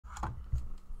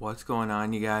What's going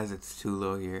on, you guys? It's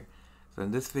Tulo here. So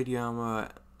in this video, I'm gonna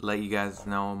let you guys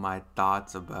know my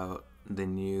thoughts about the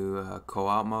new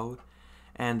co-op mode,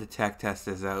 and the tech test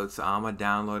is out. So I'm gonna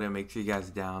download it. Make sure you guys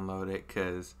download it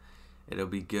because it'll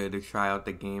be good to try out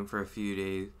the game for a few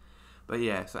days. But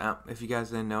yeah, so if you guys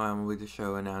didn't know, MLB The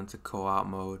Show announced a co-op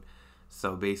mode.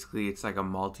 So basically, it's like a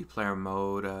multiplayer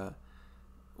mode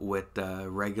with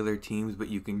regular teams, but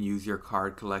you can use your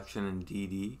card collection in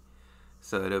DD.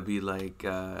 So it'll be like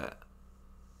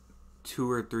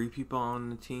 2 or 3 people on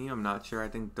the team. I'm not sure. I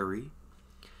think 3.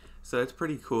 So it's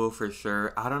pretty cool for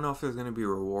sure. I don't know if there's gonna be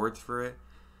rewards for it,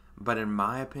 but in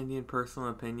my opinion, personal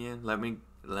opinion, let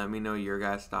me know your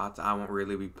guys' thoughts. I won't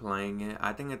really be playing it.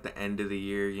 I think at the end of the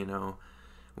year,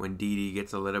 when DD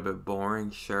gets a little bit boring,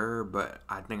 sure. But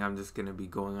I think I'm just gonna be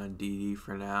going on DD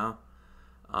for now.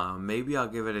 Maybe I'll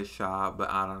give it a shot, but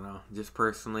I don't know. Just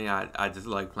personally, I just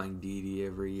like playing DD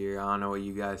every year. I don't know what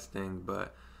you guys think,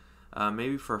 but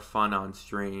maybe for fun on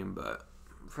stream. But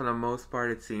for the most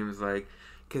part, it seems like,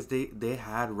 because they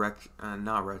had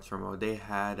not retro mode, they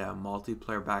had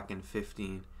multiplayer back in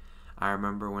 15. I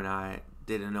remember when I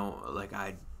didn't know, like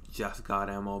I just got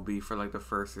MLB for like the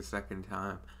first or second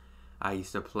time. I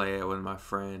used to play it with my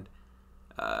friend.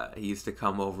 He used to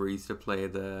come over. He used to play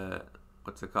the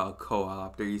what's it called,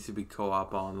 co-op. There used to be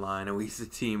co-op online, and we used to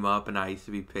team up, and I used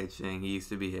to be pitching, he used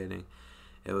to be hitting.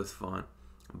 It was fun.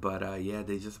 But yeah,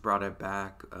 they just brought it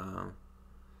back.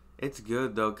 It's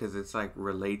good though, because it's like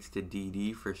relates to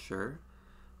DD for sure.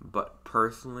 But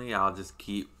personally, I'll just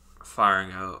keep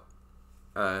firing out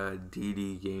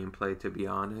DD gameplay, to be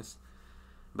honest.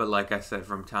 But like I said,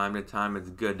 from time to time,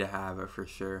 it's good to have it for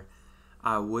sure.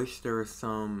 I wish there was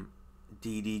some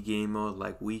DD game mode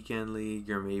like Weekend League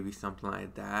or maybe something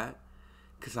like that,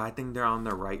 because I think they're on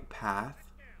the right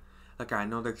path. Like, I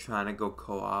know they're trying to go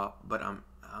co-op, but I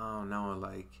don't know,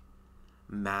 like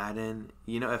Madden,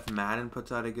 if Madden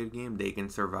puts out a good game, they can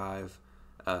survive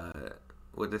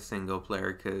with a single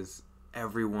player, because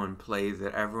everyone plays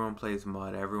it. Everyone plays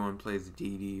MUD, everyone plays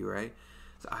DD, right?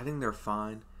 So I think they're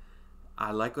fine.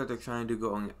 I like what they're trying to do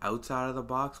going outside of the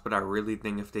box, but I really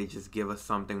think if they just give us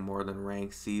something more than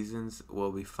ranked seasons,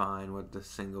 we'll be fine with the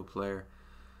single player.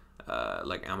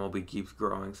 Like MLB keeps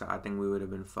growing, so I think we would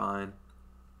have been fine.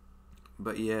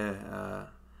 But yeah,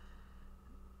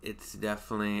 it's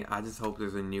definitely, I just hope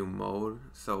there's a new mode.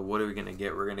 So what are we going to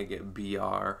get? We're going to get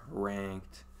BR,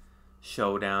 ranked,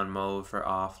 showdown mode for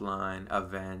offline,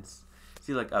 events.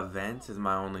 See, like events is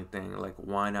my only thing. Like,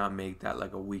 why not make that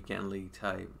like a weekend league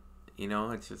type?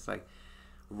 It's just like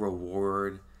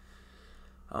reward.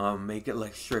 Make it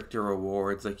like stricter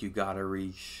rewards, like you gotta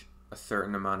reach a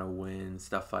certain amount of wins,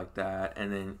 stuff like that,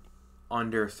 and then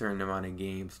under a certain amount of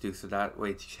games too, so that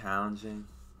way it's challenging,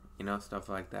 stuff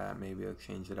like that. Maybe I'll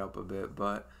change it up a bit,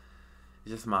 but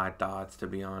it's just my thoughts, to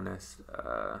be honest.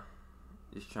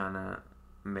 Just trying to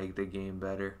make the game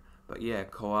better. But yeah,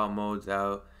 co-op mode's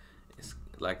out. It's,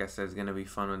 like I said, it's gonna be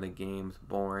fun when the game's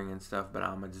boring and stuff, but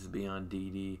I'm gonna just be on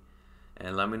DD.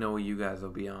 And let me know what you guys will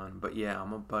be on. But yeah,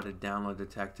 I'm about to download the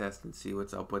tech test and see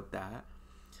what's up with that.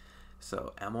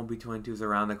 So MLB 22 is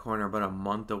around the corner, about a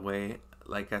month away.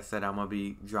 Like I said, I'm going to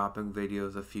be dropping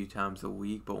videos a few times a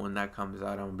week. But when that comes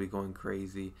out, I'm going to be going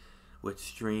crazy with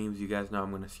streams. You guys know I'm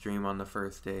going to stream on the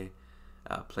first day.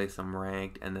 Play some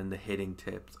ranked. And then the hitting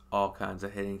tips. All kinds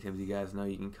of hitting tips you guys know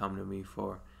you can come to me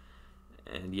for.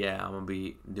 And yeah, I'm going to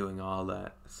be doing all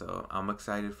that. So I'm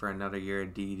excited for another year of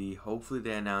DD. Hopefully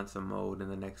they announce a mode in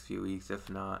the next few weeks. If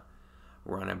not,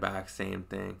 run it back, same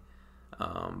thing.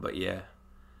 But yeah.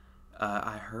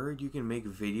 I heard you can make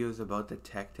videos about the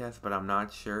tech test, but I'm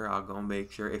not sure. I'll go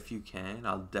make sure. If you can,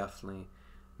 I'll definitely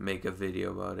make a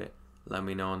video about it. Let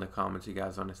me know in the comments you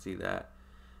guys want to see that.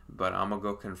 But I'm going to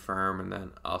go confirm and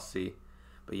then I'll see.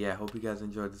 But yeah, I hope you guys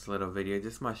enjoyed this little video.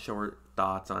 Just my short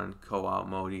thoughts on co-op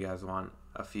mode.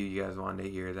 A few of you guys wanted to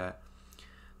hear that.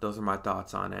 Those are my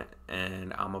thoughts on it.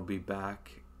 And I'm going to be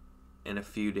back in a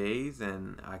few days.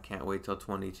 And I can't wait till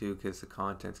 22 because the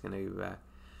content's going to be back.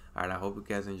 Alright, I hope you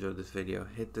guys enjoyed this video.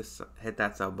 Hit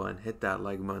that sub button. Hit that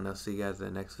like button. I'll see you guys in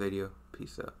the next video.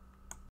 Peace out.